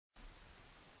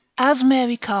As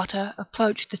Mary Carter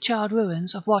approached the charred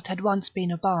ruins of what had once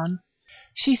been a barn,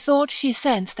 she thought she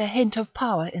sensed a hint of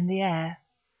power in the air,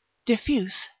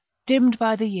 diffuse, dimmed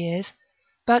by the years,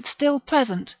 but still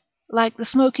present, like the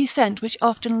smoky scent which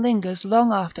often lingers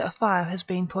long after a fire has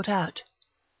been put out.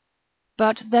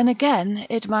 But then again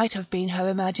it might have been her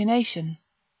imagination.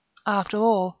 After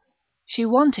all, she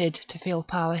wanted to feel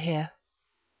power here.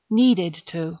 Needed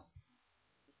to.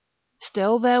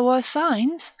 Still there were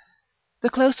signs. The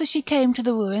closer she came to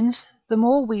the ruins, the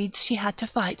more weeds she had to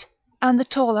fight, and the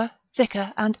taller,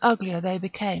 thicker, and uglier they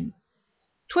became.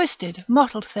 Twisted,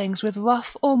 mottled things with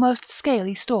rough, almost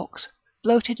scaly stalks,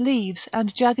 bloated leaves,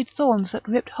 and jagged thorns that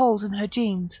ripped holes in her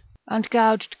jeans, and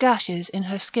gouged gashes in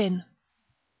her skin.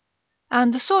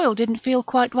 And the soil didn't feel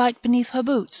quite right beneath her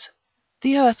boots.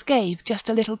 The earth gave just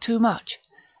a little too much,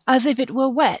 as if it were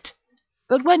wet,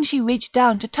 but when she reached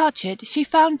down to touch it, she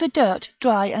found the dirt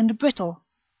dry and brittle.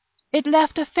 It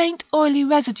left a faint oily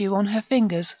residue on her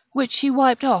fingers, which she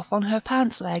wiped off on her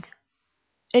pants leg.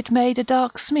 It made a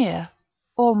dark smear,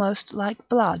 almost like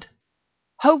blood.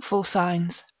 Hopeful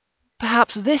signs.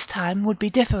 Perhaps this time would be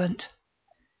different.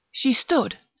 She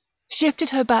stood,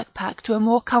 shifted her backpack to a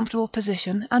more comfortable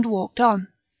position, and walked on.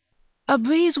 A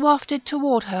breeze wafted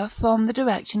toward her from the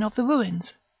direction of the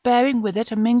ruins, bearing with it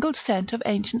a mingled scent of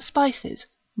ancient spices,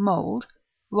 mould,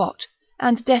 rot,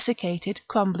 and desiccated,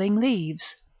 crumbling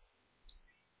leaves.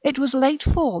 It was late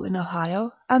fall in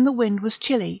Ohio, and the wind was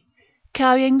chilly,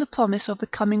 carrying the promise of the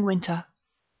coming winter.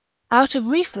 Out of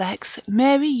reflex,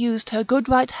 Mary used her good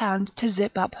right hand to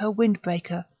zip up her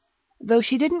windbreaker, though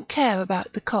she didn't care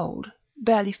about the cold,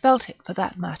 barely felt it for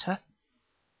that matter.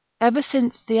 Ever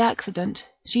since the accident,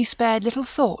 she spared little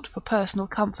thought for personal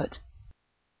comfort.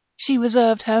 She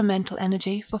reserved her mental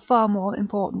energy for far more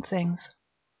important things.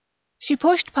 She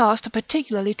pushed past a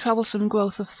particularly troublesome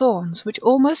growth of thorns which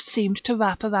almost seemed to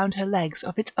wrap around her legs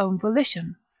of its own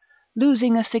volition,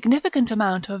 losing a significant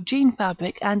amount of jean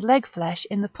fabric and leg flesh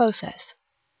in the process,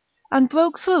 and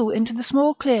broke through into the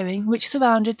small clearing which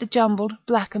surrounded the jumbled,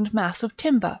 blackened mass of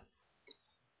timber.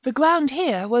 The ground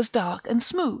here was dark and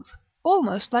smooth,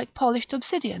 almost like polished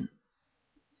obsidian.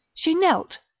 She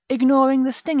knelt, ignoring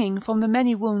the stinging from the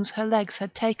many wounds her legs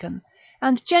had taken,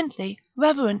 and gently,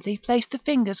 reverently placed the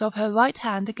fingers of her right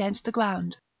hand against the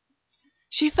ground.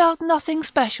 She felt nothing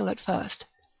special at first,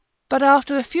 but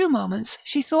after a few moments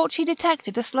she thought she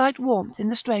detected a slight warmth in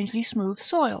the strangely smooth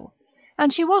soil,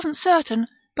 and she wasn't certain,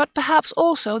 but perhaps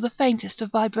also the faintest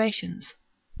of vibrations,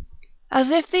 as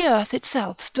if the earth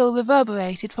itself still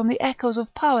reverberated from the echoes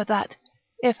of power that,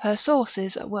 if her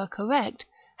sources were correct,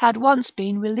 had once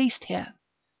been released here.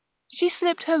 She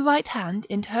slipped her right hand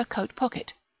into her coat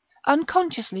pocket,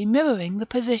 unconsciously mirroring the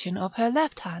position of her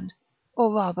left hand,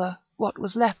 or rather, what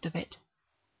was left of it.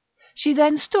 She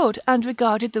then stood and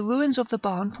regarded the ruins of the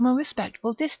barn from a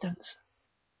respectful distance.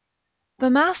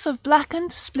 The mass of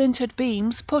blackened, splintered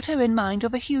beams put her in mind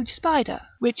of a huge spider,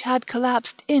 which had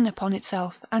collapsed in upon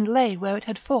itself and lay where it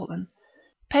had fallen,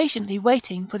 patiently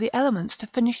waiting for the elements to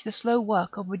finish the slow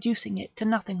work of reducing it to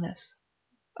nothingness.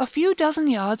 A few dozen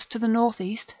yards to the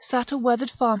northeast sat a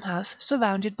weathered farmhouse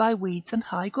surrounded by weeds and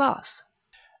high grass.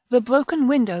 The broken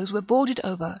windows were boarded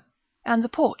over, and the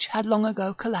porch had long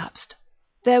ago collapsed.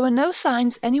 There were no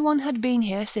signs anyone had been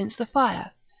here since the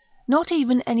fire, not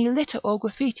even any litter or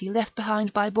graffiti left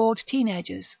behind by bored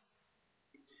teenagers.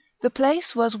 The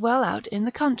place was well out in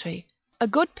the country, a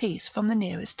good piece from the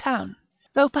nearest town,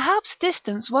 though perhaps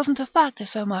distance wasn't a factor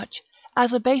so much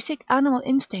as a basic animal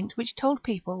instinct which told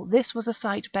people this was a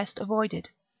site best avoided.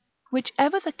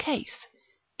 Whichever the case,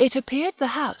 it appeared the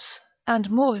house, and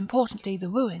more importantly the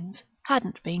ruins,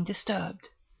 hadn't been disturbed.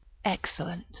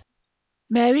 Excellent.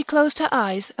 Mary closed her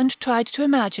eyes and tried to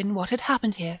imagine what had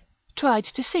happened here, tried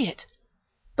to see it.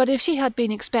 But if she had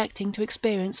been expecting to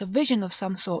experience a vision of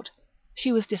some sort,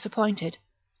 she was disappointed.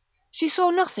 She saw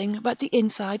nothing but the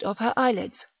inside of her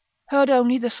eyelids, heard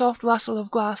only the soft rustle of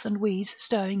grass and weeds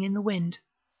stirring in the wind.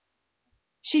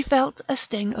 She felt a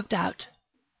sting of doubt.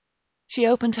 She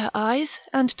opened her eyes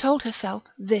and told herself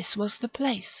this was the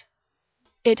place.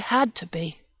 It had to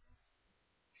be.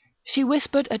 She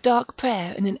whispered a dark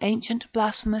prayer in an ancient,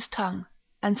 blasphemous tongue,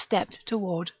 and stepped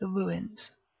toward the ruins.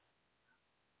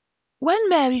 When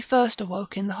Mary first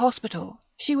awoke in the hospital,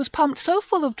 she was pumped so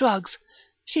full of drugs,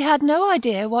 she had no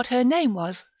idea what her name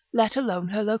was, let alone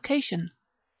her location.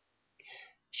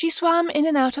 She swam in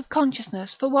and out of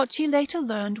consciousness for what she later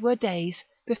learned were days,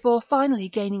 before finally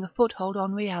gaining a foothold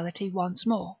on reality once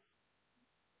more.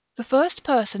 The first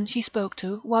person she spoke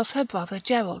to was her brother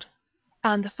Gerald,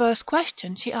 and the first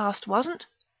question she asked wasn't,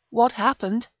 "What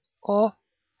happened?" or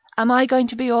 "Am I going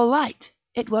to be all right?"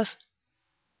 It was,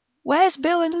 Where's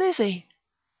Bill and Lizzie?"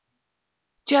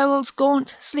 Gerald's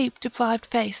gaunt, sleep-deprived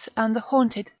face and the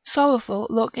haunted, sorrowful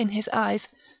look in his eyes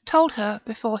told her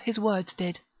before his words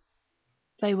did.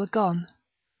 They were gone.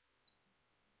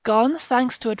 Gone,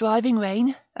 thanks to a driving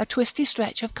rain, a twisty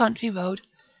stretch of country road,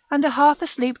 and a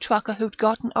half-asleep trucker who'd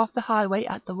gotten off the highway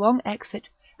at the wrong exit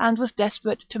and was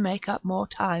desperate to make up more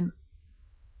time.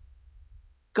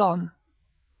 Gone.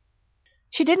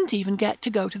 She didn't even get to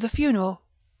go to the funeral.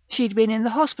 She'd been in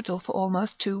the hospital for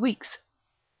almost 2 weeks.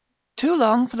 Too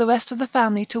long for the rest of the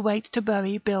family to wait to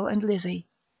bury Bill and Lizzie.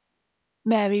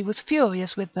 Mary was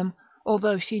furious with them,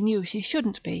 although she knew she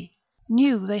shouldn't be,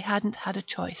 knew they hadn't had a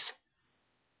choice.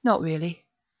 Not really.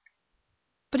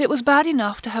 But it was bad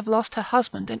enough to have lost her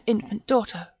husband and infant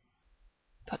daughter.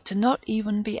 But to not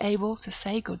even be able to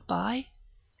say goodbye?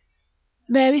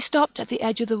 Mary stopped at the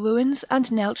edge of the ruins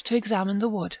and knelt to examine the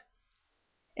wood.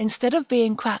 Instead of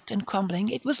being cracked and crumbling,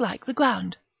 it was like the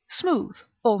ground, smooth,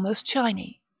 almost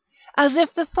shiny, as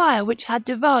if the fire which had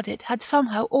devoured it had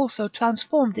somehow also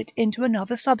transformed it into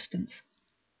another substance,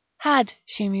 had,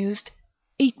 she mused,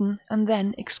 eaten and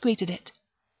then excreted it.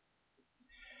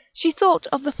 She thought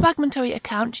of the fragmentary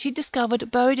account she'd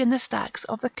discovered buried in the stacks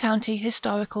of the County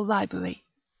Historical Library,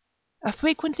 a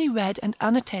frequently read and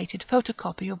annotated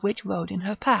photocopy of which rode in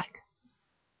her pack.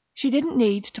 She didn't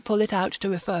need to pull it out to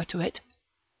refer to it.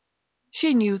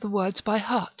 She knew the words by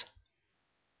heart.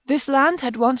 This land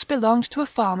had once belonged to a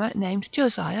farmer named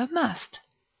Josiah Mast.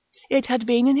 It had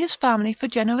been in his family for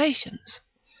generations.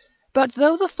 But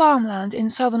though the farmland in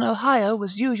southern Ohio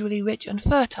was usually rich and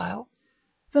fertile,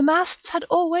 the Masts had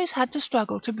always had to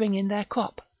struggle to bring in their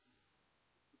crop.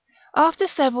 After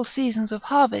several seasons of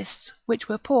harvests, which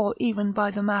were poor even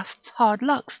by the Masts' hard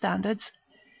luck standards,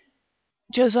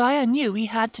 Josiah knew he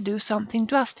had to do something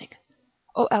drastic,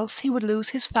 or else he would lose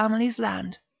his family's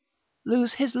land,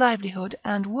 lose his livelihood,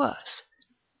 and worse,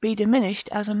 be diminished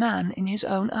as a man in his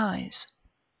own eyes.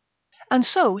 And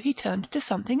so he turned to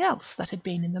something else that had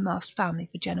been in the Mast family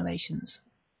for generations.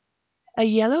 A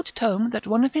yellowed tome that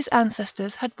one of his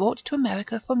ancestors had brought to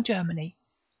America from Germany.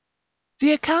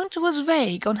 The account was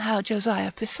vague on how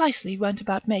Josiah precisely went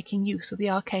about making use of the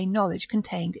arcane knowledge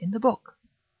contained in the book.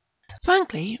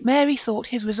 Frankly, Mary thought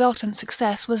his resultant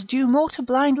success was due more to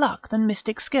blind luck than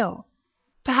mystic skill.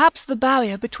 Perhaps the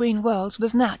barrier between worlds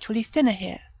was naturally thinner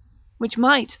here, which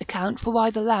might account for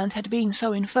why the land had been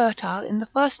so infertile in the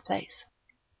first place.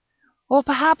 Or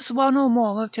perhaps one or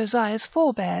more of Josiah's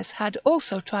forebears had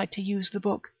also tried to use the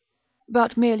book,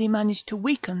 but merely managed to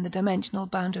weaken the dimensional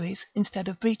boundaries instead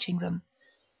of breaching them,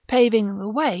 paving the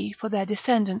way for their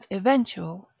descendants'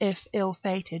 eventual, if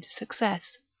ill-fated,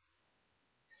 success.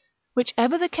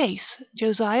 Whichever the case,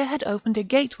 Josiah had opened a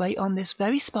gateway on this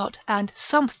very spot, and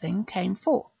something came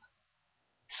forth.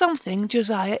 Something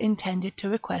Josiah intended to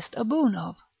request a boon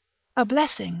of, a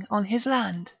blessing on his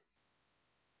land.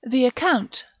 The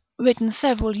account, written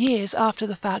several years after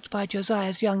the fact by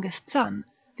Josiah's youngest son,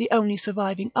 the only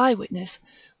surviving eyewitness,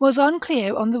 was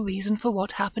unclear on the reason for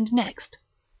what happened next,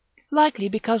 likely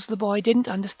because the boy didn't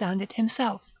understand it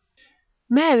himself.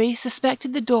 Mary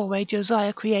suspected the doorway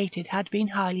Josiah created had been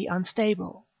highly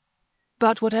unstable.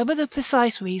 But whatever the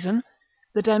precise reason,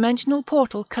 the dimensional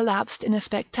portal collapsed in a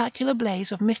spectacular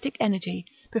blaze of mystic energy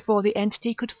before the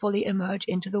entity could fully emerge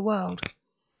into the world.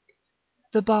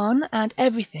 The barn and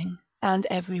everything, and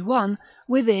everyone,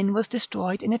 within was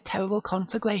destroyed in a terrible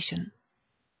conflagration.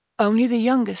 Only the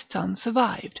youngest son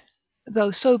survived,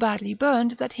 though so badly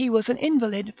burned that he was an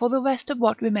invalid for the rest of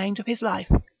what remained of his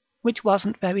life, which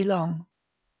wasn't very long.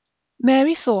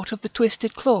 Mary thought of the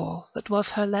twisted claw that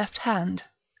was her left hand.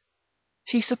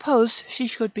 She supposed she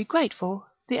should be grateful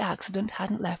the accident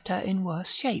hadn't left her in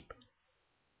worse shape.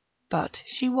 But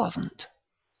she wasn't.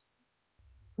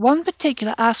 One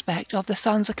particular aspect of the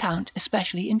son's account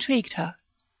especially intrigued her.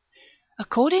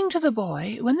 According to the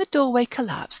boy, when the doorway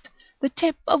collapsed, the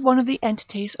tip of one of the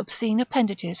entity's obscene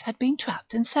appendages had been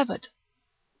trapped and severed.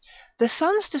 The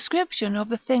son's description of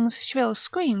the thing's shrill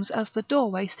screams as the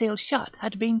doorway sealed shut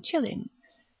had been chilling,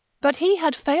 but he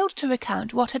had failed to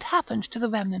recount what had happened to the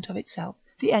remnant of itself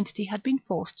the entity had been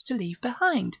forced to leave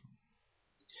behind.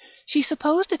 She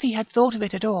supposed if he had thought of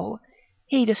it at all,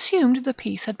 he'd assumed the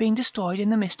piece had been destroyed in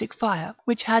the mystic fire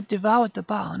which had devoured the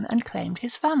barn and claimed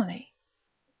his family.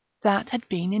 That had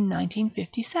been in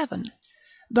 1957.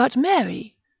 But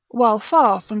Mary, while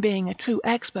far from being a true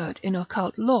expert in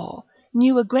occult lore,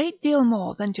 knew a great deal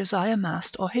more than Josiah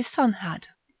Mast or his son had.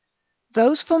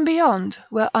 Those from beyond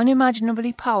were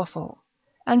unimaginably powerful,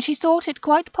 and she thought it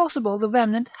quite possible the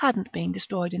remnant hadn't been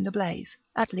destroyed in the blaze,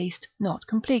 at least not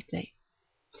completely.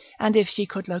 And if she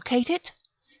could locate it,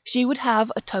 she would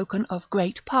have a token of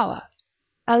great power,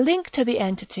 a link to the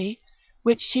entity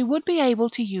which she would be able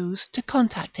to use to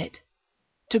contact it,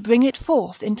 to bring it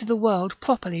forth into the world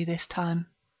properly this time.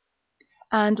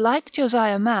 And like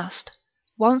Josiah Mast,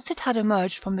 once it had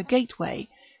emerged from the gateway,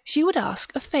 she would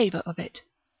ask a favour of it,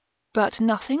 but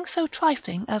nothing so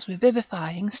trifling as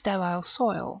revivifying sterile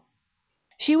soil.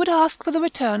 She would ask for the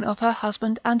return of her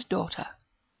husband and daughter,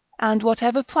 and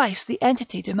whatever price the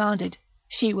entity demanded,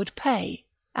 she would pay,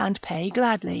 and pay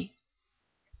gladly.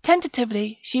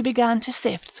 Tentatively she began to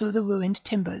sift through the ruined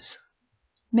timbers.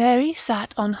 Mary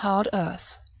sat on hard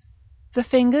earth, the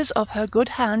fingers of her good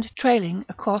hand trailing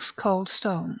across cold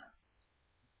stone.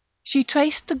 She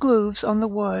traced the grooves on the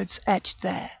words etched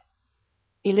there.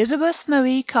 Elizabeth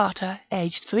Marie Carter,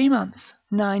 aged 3 months,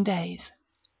 9 days.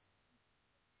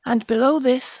 And below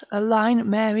this a line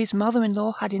Mary's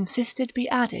mother-in-law had insisted be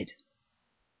added.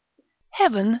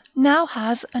 Heaven now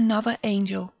has another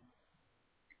angel.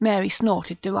 Mary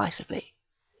snorted derisively.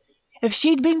 If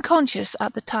she'd been conscious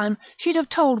at the time, she'd have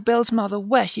told Bill's mother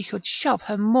where she could shove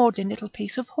her maudlin little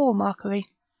piece of hallmarkery.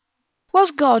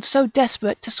 Was God so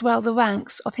desperate to swell the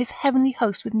ranks of his heavenly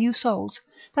host with new souls,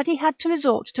 that he had to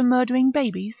resort to murdering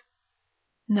babies?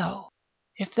 No.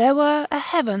 If there were a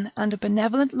heaven and a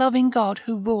benevolent, loving God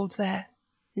who ruled there,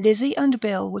 Lizzie and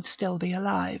Bill would still be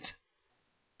alive.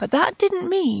 But that didn't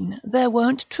mean there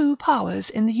weren't true powers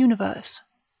in the universe.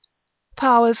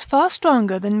 Powers far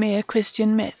stronger than mere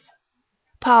Christian myth.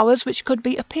 Powers which could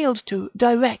be appealed to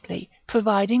directly,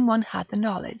 providing one had the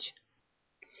knowledge.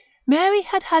 Mary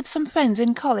had had some friends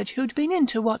in college who'd been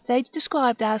into what they'd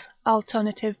described as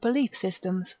alternative belief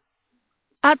systems.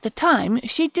 At the time,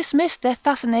 she'd dismissed their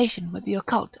fascination with the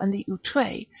occult and the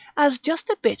outre as just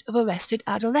a bit of arrested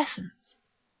adolescence.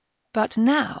 But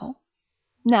now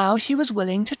she was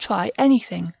willing to try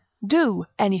anything, do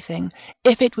anything,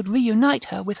 if it would reunite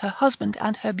her with her husband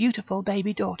and her beautiful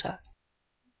baby daughter.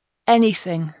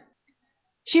 Anything.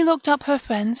 She looked up her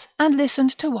friends and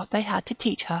listened to what they had to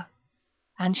teach her.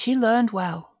 And she learned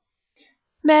well.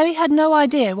 Mary had no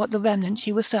idea what the remnant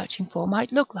she was searching for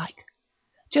might look like.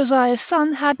 Josiah's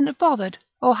son hadn't bothered,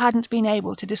 or hadn't been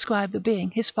able to describe the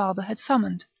being his father had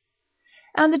summoned.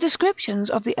 And the descriptions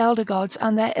of the elder gods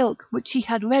and their ilk which she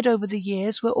had read over the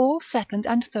years were all second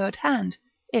and third hand,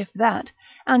 if that,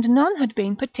 and none had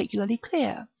been particularly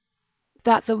clear.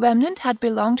 That the remnant had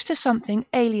belonged to something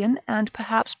alien and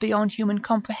perhaps beyond human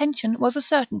comprehension was a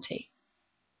certainty.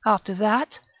 After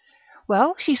that,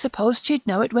 well, she supposed she'd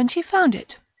know it when she found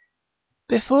it.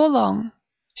 Before long,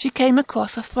 she came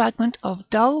across a fragment of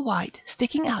dull white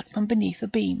sticking out from beneath a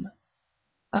beam.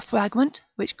 A fragment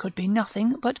which could be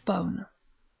nothing but bone.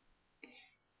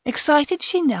 Excited,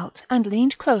 she knelt and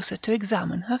leaned closer to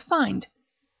examine her find,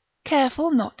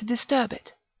 careful not to disturb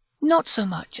it, not so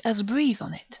much as breathe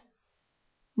on it.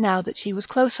 Now that she was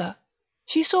closer,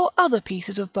 she saw other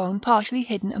pieces of bone partially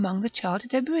hidden among the charred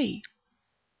debris.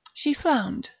 She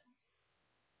frowned.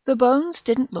 The bones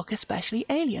didn't look especially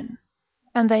alien,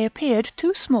 and they appeared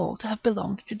too small to have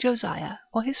belonged to Josiah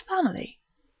or his family.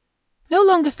 No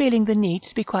longer feeling the need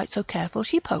to be quite so careful,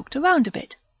 she poked around a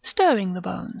bit, stirring the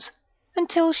bones,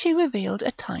 until she revealed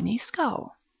a tiny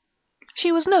skull.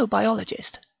 She was no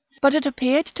biologist, but it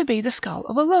appeared to be the skull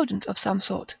of a rodent of some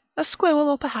sort, a squirrel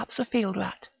or perhaps a field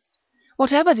rat.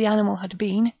 Whatever the animal had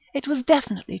been, it was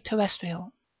definitely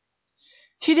terrestrial.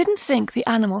 She didn't think the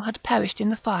animal had perished in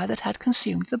the fire that had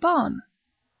consumed the barn.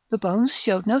 The bones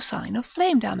showed no sign of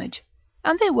flame damage,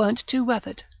 and they weren't too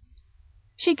weathered.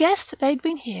 She guessed they'd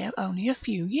been here only a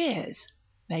few years,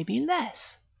 maybe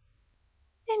less.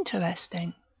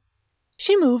 Interesting.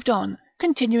 She moved on,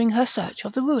 continuing her search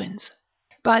of the ruins.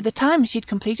 By the time she'd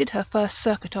completed her first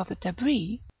circuit of the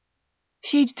debris,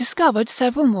 she'd discovered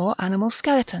several more animal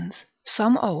skeletons,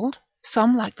 some old,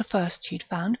 some, like the first she'd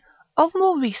found, of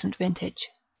more recent vintage.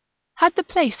 Had the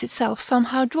place itself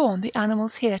somehow drawn the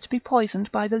animals here to be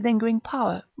poisoned by the lingering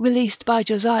power released by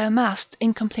Josiah Mast's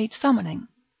incomplete summoning?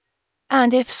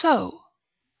 And if so,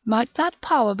 might that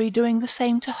power be doing the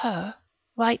same to her,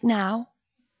 right now?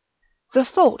 The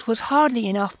thought was hardly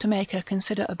enough to make her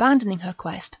consider abandoning her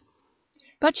quest,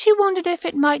 but she wondered if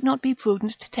it might not be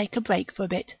prudent to take a break for a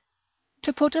bit,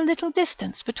 to put a little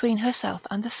distance between herself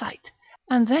and the site,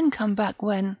 and then come back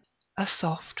when... A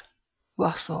soft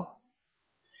rustle.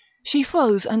 She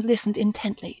froze and listened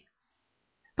intently,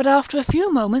 but after a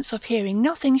few moments of hearing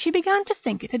nothing, she began to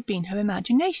think it had been her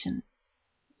imagination.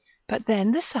 But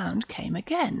then the sound came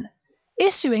again,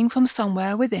 issuing from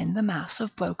somewhere within the mass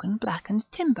of broken, blackened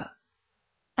timber,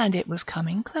 and it was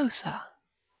coming closer.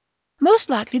 Most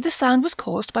likely the sound was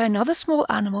caused by another small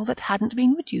animal that hadn't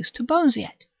been reduced to bones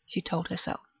yet, she told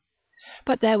herself.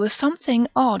 but there was something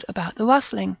odd about the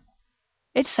rustling.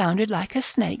 It sounded like a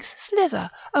snake's slither,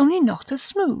 only not as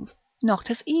smooth, not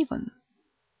as even.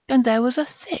 And there was a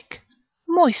thick,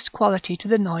 moist quality to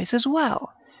the noise as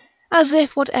well, as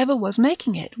if whatever was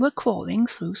making it were crawling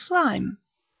through slime,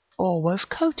 or was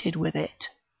coated with it.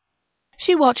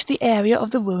 She watched the area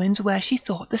of the ruins where she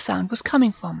thought the sound was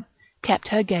coming from, kept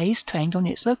her gaze trained on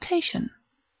its location.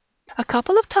 A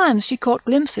couple of times she caught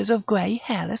glimpses of grey,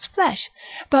 hairless flesh,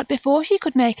 but before she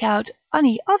could make out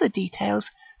any other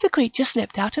details, the creature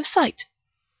slipped out of sight.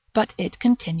 But it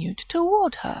continued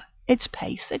toward her, its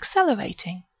pace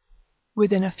accelerating.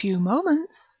 Within a few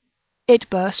moments, it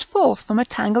burst forth from a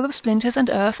tangle of splinters and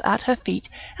earth at her feet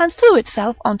and threw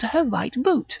itself onto her right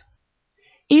boot.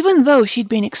 Even though she'd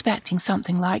been expecting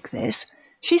something like this,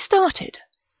 she started,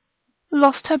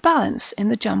 lost her balance in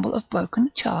the jumble of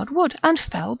broken, charred wood, and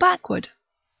fell backward.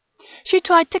 She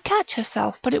tried to catch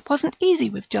herself, but it wasn't easy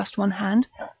with just one hand,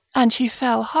 and she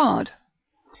fell hard.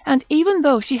 And even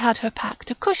though she had her pack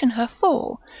to cushion her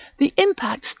fall, the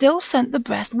impact still sent the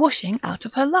breath whooshing out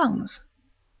of her lungs.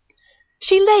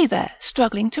 She lay there,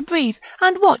 struggling to breathe,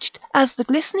 and watched as the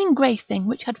glistening grey thing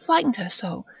which had frightened her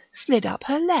so slid up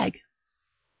her leg.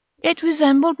 It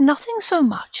resembled nothing so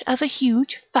much as a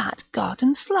huge, fat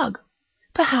garden slug,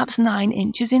 perhaps 9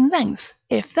 inches in length,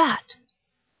 if that.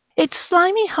 Its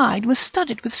slimy hide was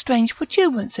studded with strange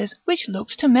protuberances which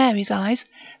looked to Mary's eyes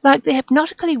like the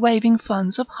hypnotically waving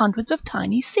fronds of hundreds of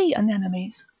tiny sea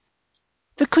anemones.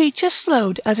 The creature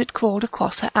slowed as it crawled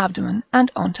across her abdomen and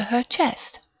onto her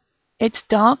chest, its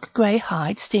dark grey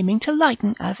hide seeming to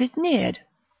lighten as it neared.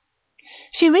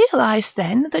 She realized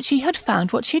then that she had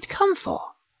found what she'd come for,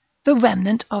 the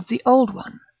remnant of the old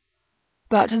one.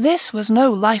 But this was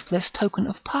no lifeless token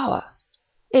of power.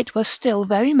 It was still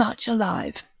very much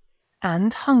alive,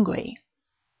 and hungry.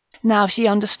 Now she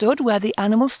understood where the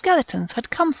animal skeletons had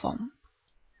come from.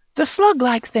 The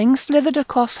slug-like thing slithered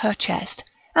across her chest,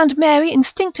 and Mary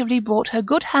instinctively brought her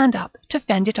good hand up to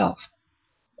fend it off.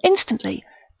 Instantly,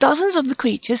 dozens of the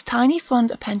creature's tiny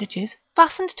frond appendages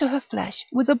fastened to her flesh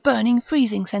with a burning,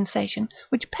 freezing sensation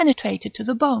which penetrated to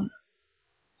the bone.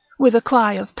 With a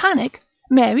cry of panic,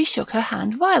 Mary shook her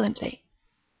hand violently.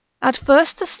 At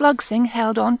first the slug thing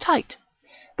held on tight,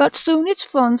 but soon its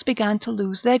fronds began to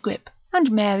lose their grip,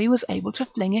 and Mary was able to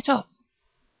fling it off.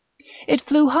 It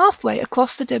flew halfway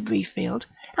across the debris field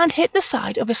and hit the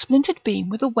side of a splintered beam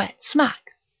with a wet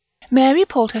smack. Mary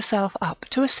pulled herself up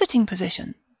to a sitting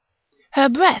position. Her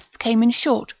breath came in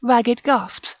short, ragged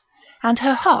gasps, and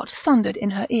her heart thundered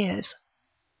in her ears.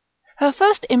 Her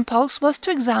first impulse was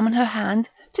to examine her hand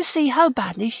to see how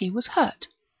badly she was hurt.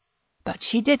 But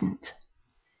she didn't.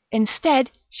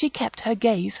 Instead, she kept her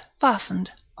gaze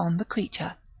fastened on the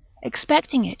creature,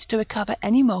 expecting it to recover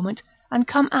any moment and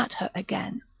come at her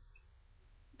again.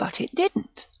 But it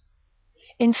didn't.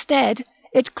 Instead,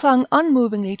 it clung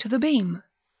unmovingly to the beam.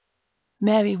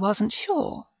 Mary wasn't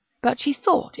sure, but she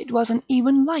thought it was an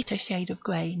even lighter shade of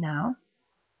grey now.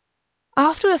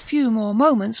 After a few more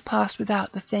moments passed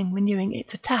without the thing renewing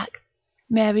its attack,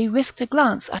 Mary risked a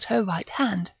glance at her right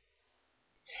hand.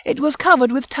 It was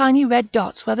covered with tiny red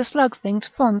dots where the slug thing's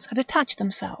fronds had attached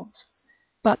themselves,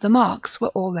 but the marks were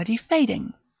already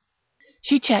fading.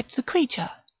 She checked the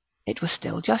creature. It was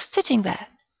still just sitting there.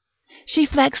 She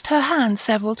flexed her hand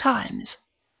several times.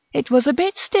 It was a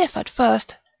bit stiff at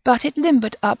first, but it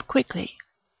limbered up quickly.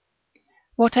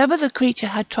 Whatever the creature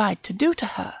had tried to do to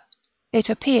her, it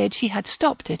appeared she had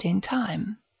stopped it in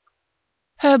time.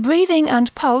 Her breathing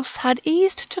and pulse had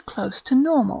eased to close to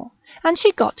normal, and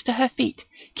she got to her feet,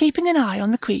 keeping an eye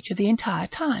on the creature the entire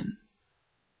time.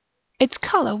 Its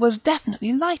colour was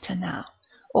definitely lighter now,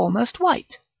 almost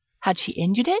white. Had she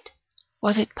injured it?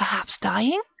 Was it perhaps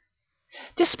dying?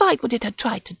 Despite what it had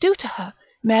tried to do to her,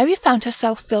 Mary found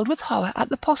herself filled with horror at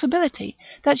the possibility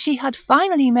that she had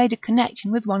finally made a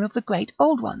connection with one of the great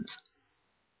old ones,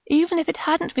 even if it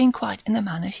hadn't been quite in the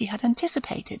manner she had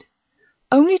anticipated,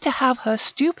 only to have her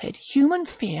stupid human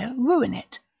fear ruin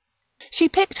it. She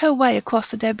picked her way across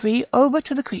the debris over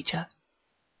to the creature.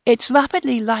 Its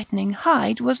rapidly lightening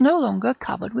hide was no longer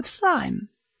covered with slime.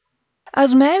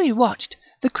 As Mary watched,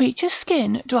 the creature's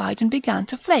skin dried and began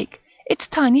to flake, its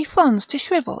tiny fronds to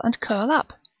shrivel and curl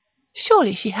up.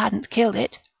 Surely she hadn't killed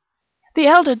it. The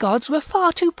elder gods were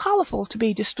far too powerful to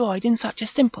be destroyed in such a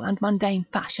simple and mundane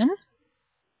fashion.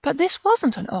 But this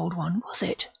wasn't an old one, was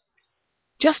it?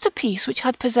 Just a piece which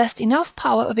had possessed enough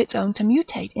power of its own to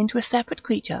mutate into a separate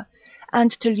creature, and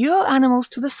to lure animals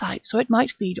to the site so it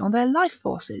might feed on their life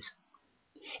forces.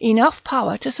 Enough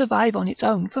power to survive on its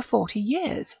own for 40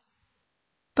 years.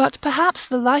 But perhaps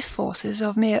the life forces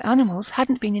of mere animals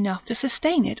hadn't been enough to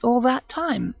sustain it all that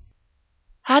time.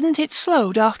 Hadn't it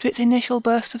slowed after its initial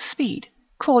burst of speed,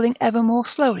 crawling ever more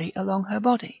slowly along her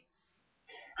body?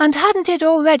 And hadn't it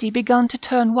already begun to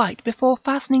turn white before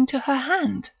fastening to her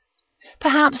hand?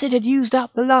 Perhaps it had used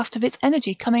up the last of its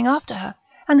energy coming after her,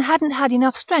 and hadn't had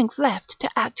enough strength left to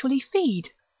actually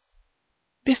feed.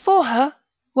 Before her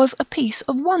was a piece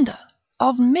of wonder,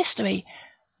 of mystery,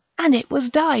 and it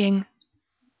was dying.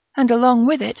 And along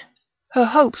with it, her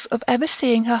hopes of ever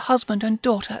seeing her husband and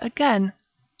daughter again.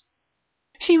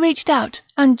 She reached out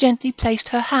and gently placed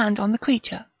her hand on the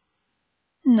creature.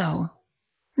 No,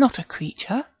 not a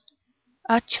creature.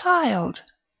 A child.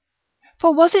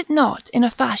 For was it not, in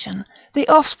a fashion, the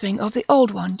offspring of the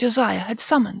old one Josiah had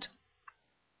summoned?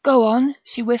 "Go on,"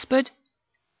 she whispered.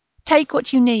 "Take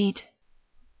what you need."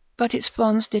 But its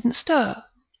fronds didn't stir.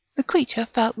 The creature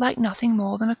felt like nothing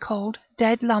more than a cold,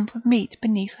 dead lump of meat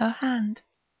beneath her hand.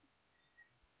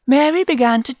 Mary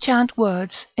began to chant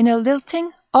words in a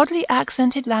lilting, oddly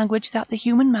accented language that the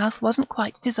human mouth wasn't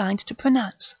quite designed to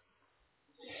pronounce.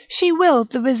 She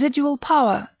willed the residual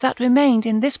power that remained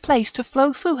in this place to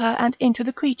flow through her and into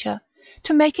the creature,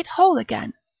 to make it whole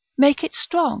again, make it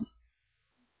strong.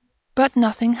 But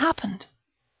nothing happened.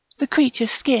 The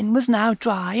creature's skin was now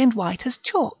dry and white as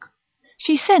chalk.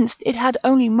 She sensed it had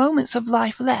only moments of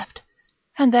life left,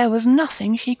 and there was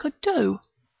nothing she could do.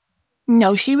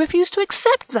 No, she refused to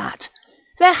accept that.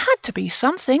 There had to be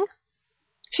something.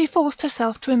 She forced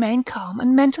herself to remain calm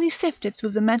and mentally sifted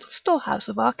through the mental storehouse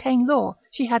of arcane lore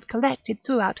she had collected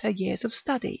throughout her years of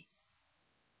study.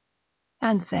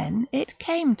 And then it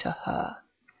came to her.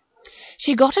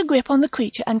 She got a grip on the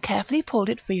creature and carefully pulled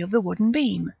it free of the wooden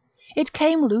beam. It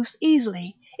came loose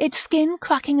easily, its skin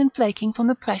cracking and flaking from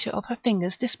the pressure of her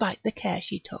fingers despite the care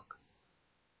she took.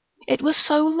 It was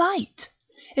so light.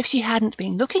 If she hadn't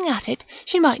been looking at it,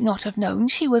 she might not have known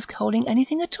she was holding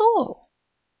anything at all.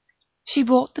 She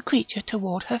brought the creature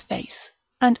toward her face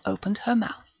and opened her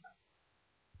mouth.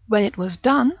 When it was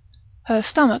done, her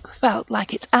stomach felt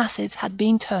like its acids had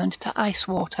been turned to ice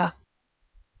water.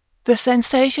 The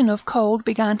sensation of cold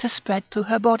began to spread through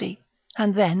her body,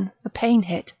 and then the pain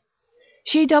hit.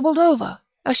 She doubled over,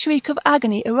 a shriek of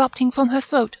agony erupting from her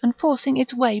throat and forcing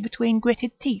its way between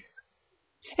gritted teeth.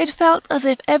 It felt as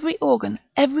if every organ,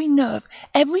 every nerve,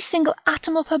 every single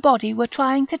atom of her body were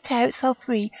trying to tear itself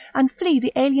free and flee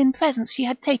the alien presence she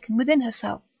had taken within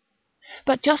herself.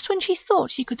 But just when she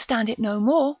thought she could stand it no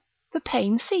more, the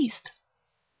pain ceased.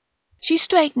 She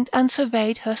straightened and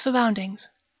surveyed her surroundings.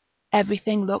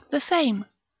 Everything looked the same.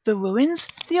 The ruins,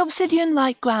 the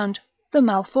obsidian-like ground, the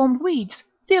malformed weeds,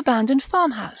 the abandoned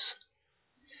farmhouse.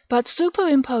 But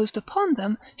superimposed upon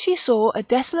them she saw a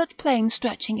desolate plain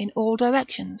stretching in all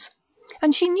directions,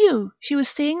 and she knew she was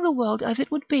seeing the world as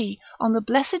it would be on the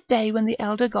blessed day when the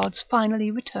elder gods finally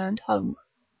returned home.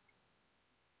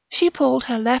 She pulled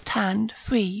her left hand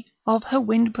free of her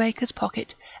windbreaker's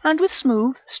pocket, and with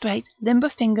smooth, straight, limber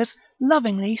fingers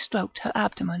lovingly stroked her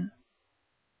abdomen.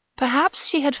 Perhaps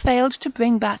she had failed to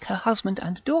bring back her husband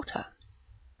and daughter,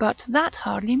 but that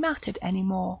hardly mattered any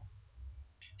more.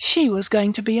 She was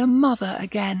going to be a mother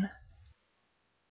again.